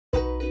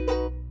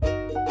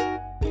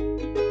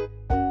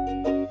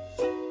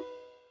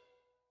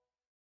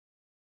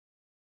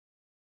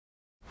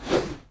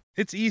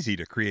It's easy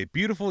to create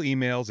beautiful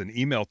emails in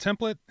Email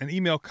Template and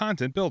Email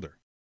Content Builder.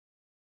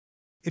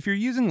 If you're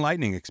using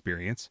Lightning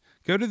Experience,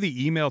 go to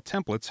the Email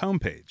Templates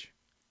homepage.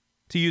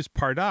 To use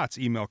Pardot's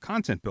Email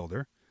Content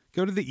Builder,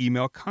 go to the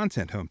Email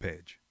Content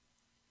homepage.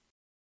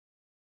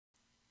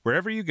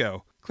 Wherever you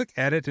go, click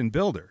Edit in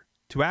Builder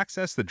to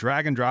access the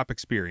drag-and-drop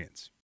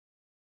experience.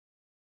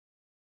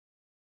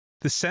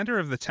 The center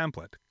of the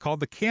template, called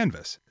the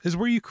canvas, is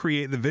where you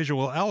create the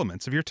visual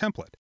elements of your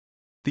template.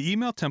 The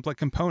email template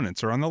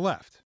components are on the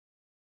left.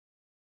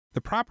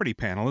 The property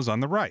panel is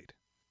on the right.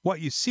 What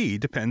you see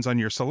depends on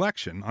your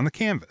selection on the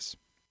canvas.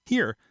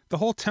 Here, the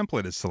whole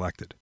template is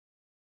selected.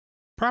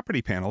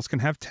 Property panels can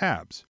have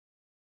tabs,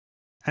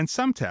 and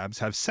some tabs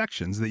have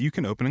sections that you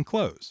can open and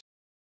close.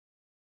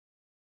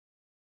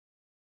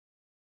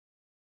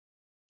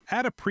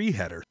 Add a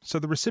pre-header so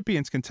the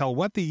recipients can tell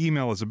what the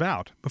email is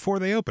about before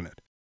they open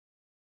it.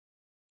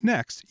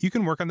 Next, you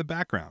can work on the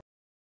background.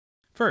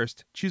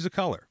 First, choose a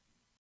color.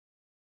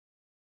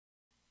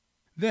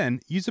 Then,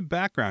 use a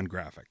background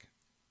graphic.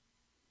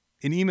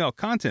 In Email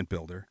Content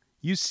Builder,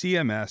 use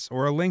CMS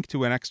or a link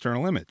to an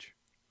external image.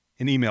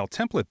 In Email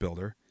Template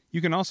Builder,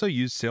 you can also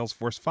use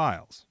Salesforce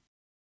files.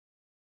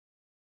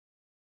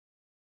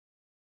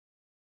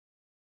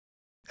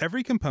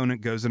 Every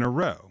component goes in a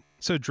row,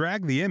 so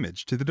drag the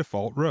image to the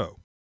default row.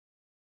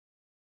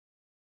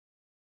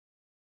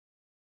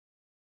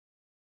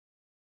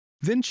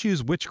 Then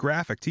choose which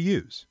graphic to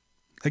use.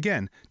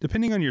 Again,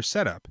 depending on your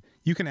setup,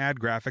 you can add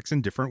graphics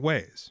in different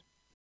ways.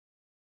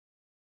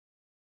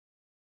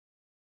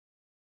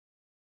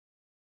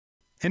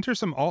 Enter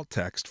some alt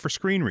text for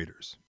screen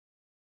readers,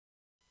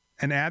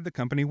 and add the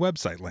company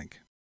website link.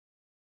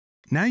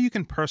 Now you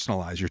can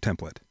personalize your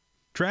template.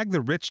 Drag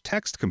the rich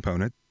text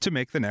component to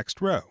make the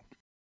next row.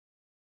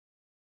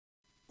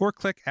 Or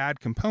click Add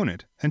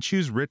Component and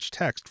choose Rich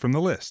Text from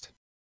the list.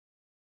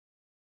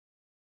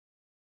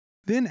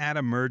 Then add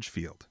a merge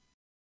field.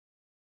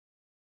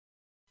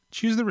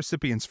 Choose the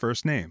recipient's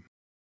first name.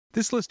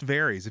 This list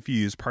varies if you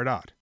use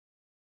Pardot.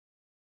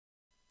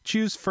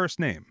 Choose First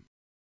Name.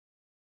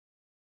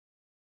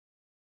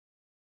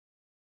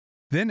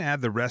 Then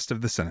add the rest of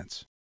the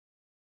sentence.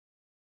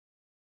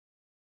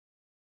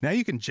 Now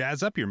you can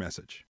jazz up your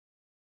message.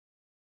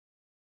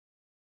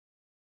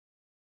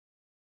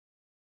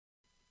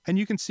 And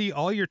you can see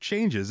all your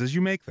changes as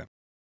you make them.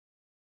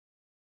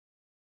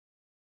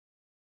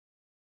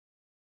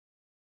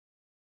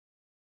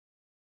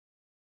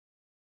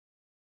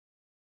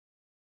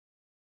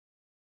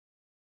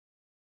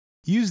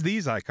 Use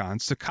these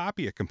icons to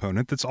copy a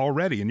component that's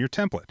already in your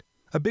template,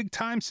 a big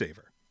time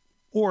saver,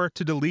 or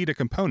to delete a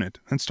component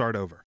and start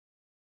over.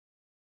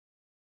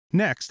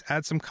 Next,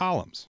 add some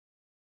columns.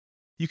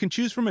 You can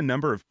choose from a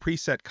number of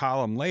preset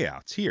column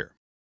layouts here.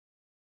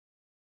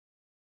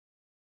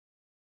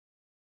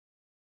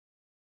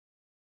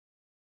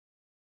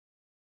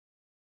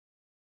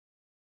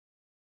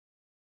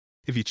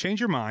 If you change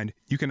your mind,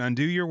 you can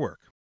undo your work.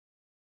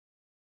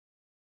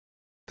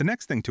 The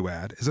next thing to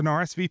add is an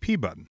Rsvp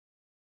button.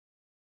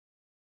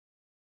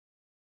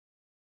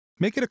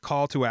 Make it a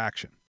call to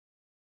action,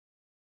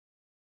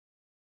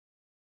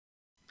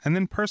 and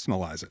then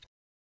personalize it.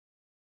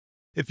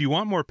 If you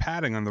want more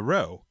padding on the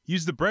row,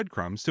 use the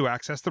breadcrumbs to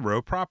access the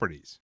row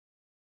properties.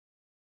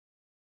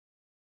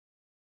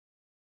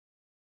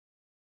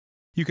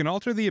 You can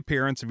alter the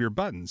appearance of your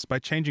buttons by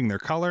changing their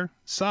color,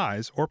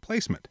 size, or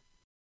placement.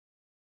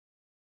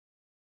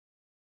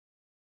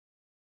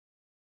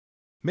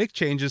 Make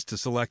changes to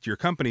select your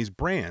company's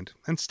brand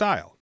and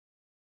style.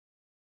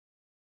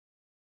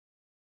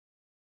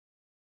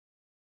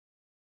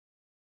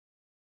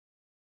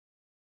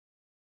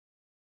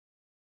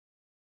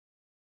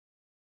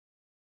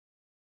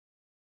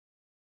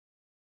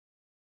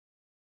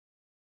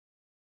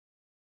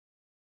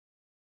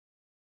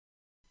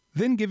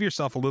 Then give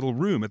yourself a little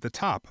room at the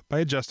top by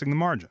adjusting the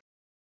margin.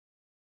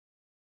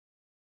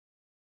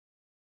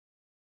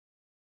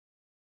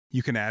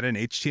 You can add an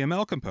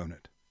HTML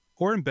component,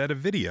 or embed a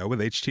video with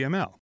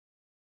HTML.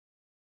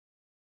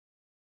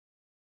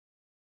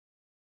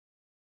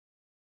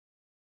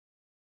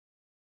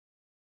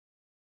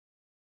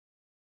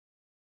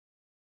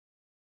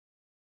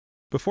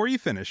 Before you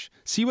finish,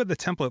 see what the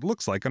template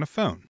looks like on a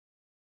phone.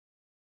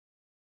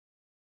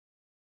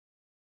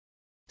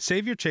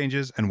 Save your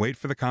changes and wait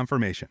for the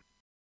confirmation.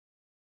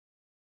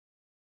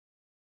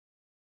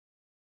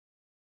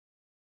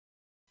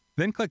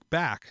 Then click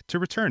Back to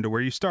return to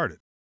where you started.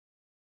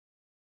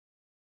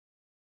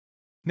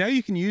 Now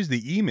you can use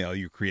the email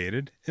you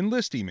created in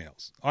list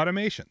emails,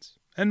 automations,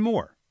 and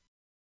more.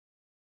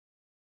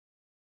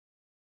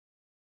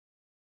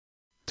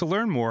 To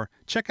learn more,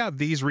 check out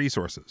these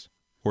resources,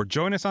 or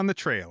join us on the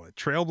trail at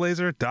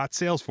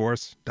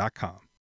trailblazer.salesforce.com.